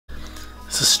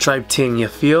It's a striped ting, you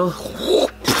feel?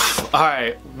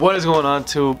 Alright, what is going on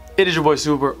too? It is your boy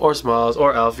Super, or Smiles,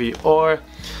 or Alfie, or...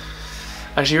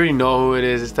 Actually, you already know who it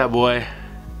is. It's that boy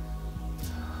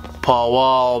Paul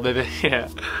Wall, baby. Yeah,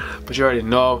 but you already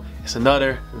know it's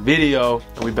another video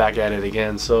and we back at it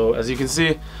again. So as you can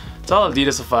see, it's all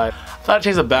Adidasified. I thought I'd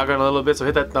change the background a little bit, so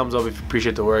hit that thumbs up if you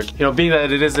appreciate the work. You know, being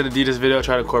that it is an Adidas video, I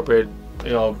try to incorporate, you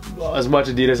know, as much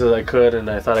Adidas as I could, and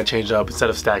I thought I'd change it up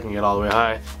instead of stacking it all the way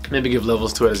high. Maybe give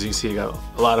levels to it. As you can see, I got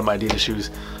a lot of my Adidas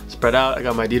shoes spread out. I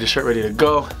got my Adidas shirt ready to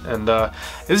go, and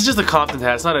this is just a Compton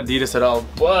hat. It's not Adidas at all,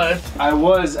 but I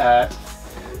was at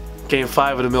Game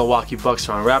 5 of the Milwaukee Bucks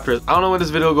Toronto Raptors. I don't know when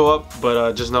this video will go up,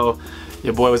 but just know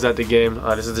your boy was at the game.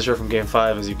 This is the shirt from Game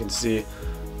 5, as you can see.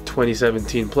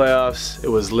 2017 playoffs. It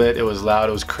was lit, it was loud,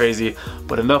 it was crazy.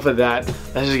 But enough of that.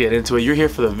 Let's just get into it. You're here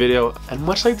for the video, and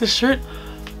much like this shirt,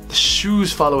 the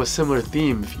shoes follow a similar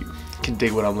theme, if you can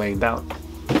dig what I'm laying down.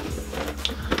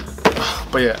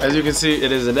 But yeah, as you can see,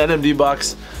 it is an NMD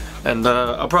box, and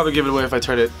I'll probably give it away if I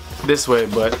turn it this way,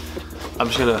 but I'm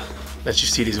just gonna let you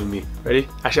see these with me. Ready?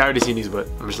 Actually, I already seen these, but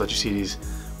I'm just let you see these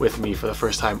with me for the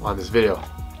first time on this video.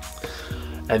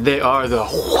 And they are the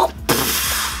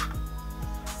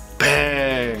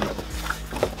bang,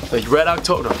 like Red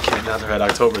October. No, I'm kidding, not the Red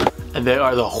October. And they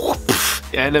are the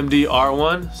NMD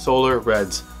R1 Solar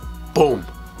Reds. Boom.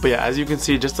 But yeah, as you can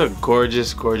see, just a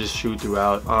gorgeous, gorgeous shoe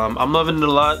throughout. I'm loving it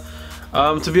a lot.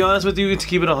 To be honest with you, to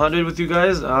keep it 100 with you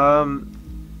guys,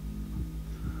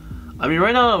 I mean,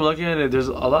 right now I'm looking at it. There's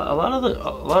a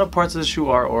lot of parts of the shoe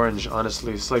are orange.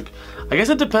 Honestly, it's like, I guess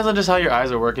it depends on just how your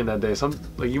eyes are working that day. Some,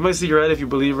 like, you might see red if you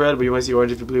believe red, but you might see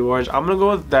orange if you believe orange. I'm gonna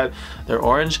go with that. They're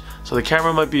orange, so the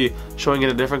camera might be showing it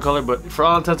a different color, but for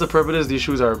all intents and purposes, these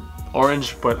shoes are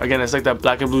orange. But again, it's like that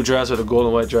black and blue dress or the gold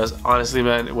and white dress. Honestly,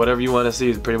 man, whatever you want to see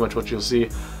is pretty much what you'll see.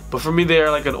 But for me, they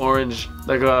are like an orange,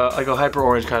 like a hyper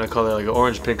orange kind of color, like an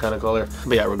orange pink kind of color.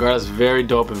 But yeah, regardless, very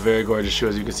dope and very gorgeous shoe.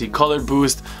 As you can see, colored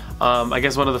boost. I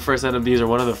guess one of the first NMDs, or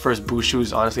one of the first boost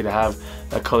shoes, honestly, to have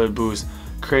that colored boost.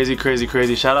 Crazy, crazy,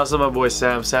 crazy. Shout outs to my boy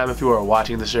Sam. Sam, if you are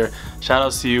watching this shirt, shout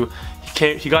outs to you.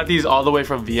 He got these all the way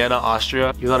from Vienna,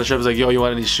 Austria. He was on a trip. He was like, yo, you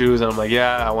want any shoes? And I'm like,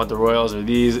 yeah, I want the Royals or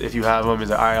these. If you have them. He's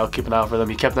like, all right, I'll keep an eye out for them.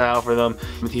 He kept an eye out for them.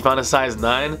 He found a size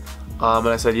 9. And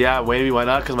I said, yeah, maybe, why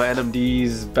not? Because my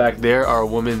NMDs back there are a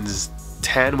woman's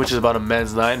 10, which is about a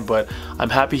men's 9. But I'm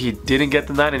happy he didn't get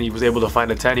the 9 and he was able to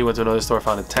find a 10. He went to another store,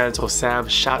 found a 10. So Sam,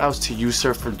 shout outs to you,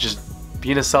 sir, for just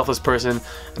being a selfless person.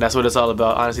 And that's what it's all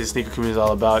about. Honestly, the sneaker community is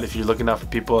all about. If you're looking out for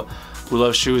people who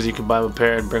love shoes, you can buy them a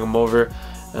pair and bring them over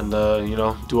and you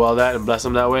know, do all that and bless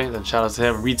them that way. Then shout out to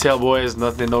him. Retail boys,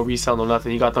 nothing, no resale, no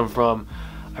nothing. He got them from,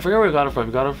 I forget where he got them from.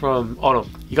 He got them from, oh no,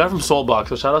 he got them from Soulbox.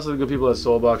 So shout out to the good people at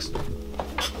Soulbox.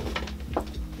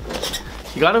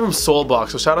 He got it from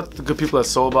Soulbox, so shout out to the good people at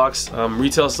Soulbox.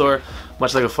 Retail store,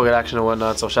 much like a Foot Action and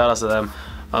whatnot, so shout outs to them.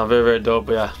 Very, very dope.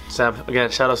 But yeah, Sam,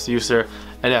 again, shout outs to you, sir.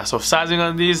 And yeah, so sizing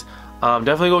on these,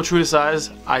 definitely go true to size.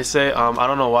 I say, I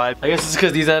don't know why. I guess it's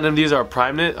because these NMDs are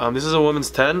prime knit. This is a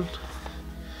woman's 10,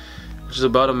 which is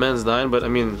about a men's 9, but I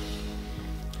mean,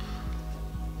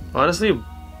 honestly,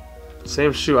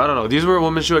 same shoe. I don't know. These were a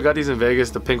woman's shoe. I got these in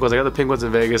Vegas, the pink ones. I got the pink ones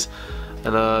in Vegas.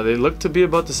 And they look to be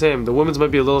about the same. The women's might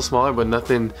be a little smaller, but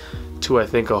nothing to, I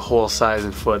think, a whole size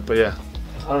in foot. But yeah,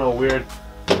 I don't know, weird.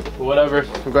 But whatever.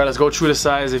 Regardless, go true to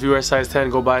size. If you wear size 10,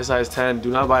 go buy size 10.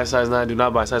 Do not buy size 9. Do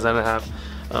not buy size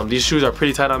 9.5. These shoes are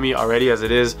pretty tight on me already as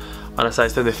it is. On a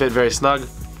size 10, they fit very snug.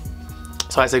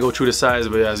 So I say go true to size.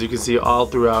 But yeah, as you can see all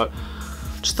throughout,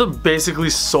 just a basically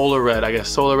solar red. I guess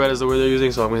solar red is the word they're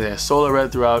using. So I'm going to say solar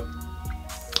red throughout.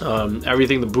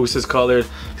 Everything, the boost is colored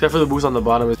except for the boost on the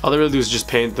bottom. All they really do is just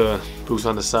paint the boost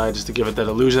on the side just to give it that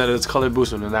illusion that it's colored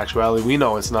boost, when in actuality we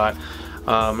know it's not.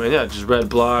 And yeah, just red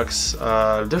blocks,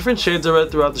 different shades of red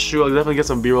throughout the shoe. I'll definitely get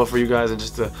some b-roll for you guys and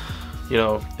just to, you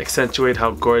know, accentuate how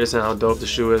gorgeous and how dope the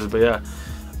shoe is. But yeah,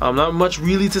 not much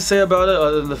really to say about it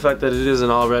other than the fact that it is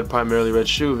an all red, primarily red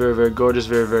shoe. Very, very gorgeous,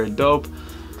 very, very dope.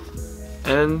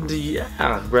 And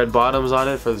yeah, red bottoms on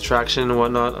it for the traction and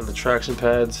whatnot on the traction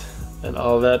pads and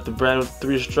all that. The brand with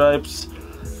 3 stripes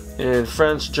in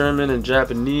French, German, and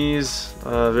Japanese.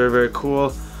 Very, very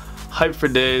cool. Hype for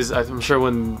days. I'm sure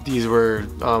when these were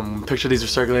picture these were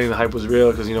circulating, the hype was real,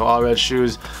 because, you know, all red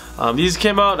shoes. These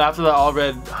came out after the all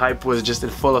red hype was just in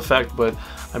full effect. But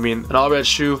I mean, an all red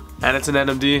shoe and it's an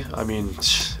NMD. I mean,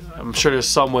 I'm sure there's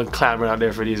someone clamoring out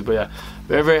there for these. But yeah,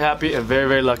 very, very happy and very,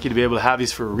 very lucky to be able to have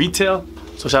these for retail.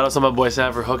 So shout out to my boy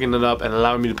Sam for hooking it up and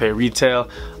allowing me to pay retail.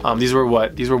 These were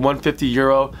what? These were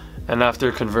 €150, and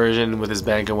after conversion with his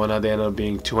bank and whatnot, they ended up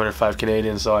being 205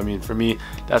 Canadian. So I mean, for me,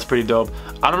 that's pretty dope.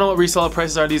 I don't know what reseller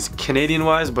prices are these Canadian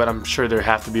wise, but I'm sure there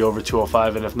have to be over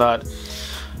 205, and if not,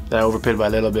 then I overpaid by a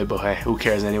little bit, but hey, who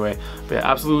cares anyway. But yeah,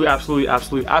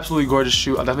 absolutely gorgeous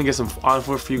shoe. I'll definitely get some on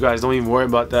foot for you guys. Don't even worry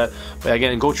about that. But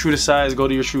again, go true to size, go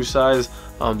to your shoe size.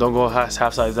 Don't go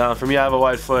half size down. For me, I have a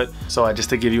wide foot, so just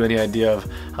to give you any idea of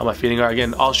how my feeling are.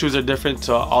 Again, all shoes are different,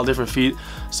 so all different feet.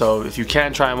 So if you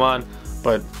can, try them on.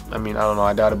 But I mean, I don't know,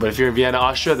 I doubt it. But if you're in Vienna,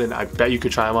 Austria, then I bet you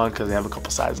could try them on because they have a couple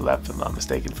sizes left, if I'm not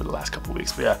mistaken, for the last couple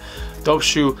weeks. But yeah, dope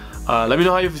shoe. Let me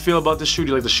know how you feel about this shoe. Do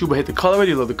you like the shoe but hate the colorway? Do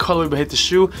you love the colorway but hate the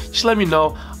shoe? Just let me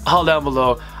know all down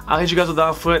below. I'll hit you guys with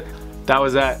down foot. That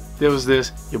was that. There was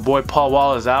this. Your boy Paul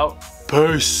Wall is out.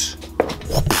 Peace.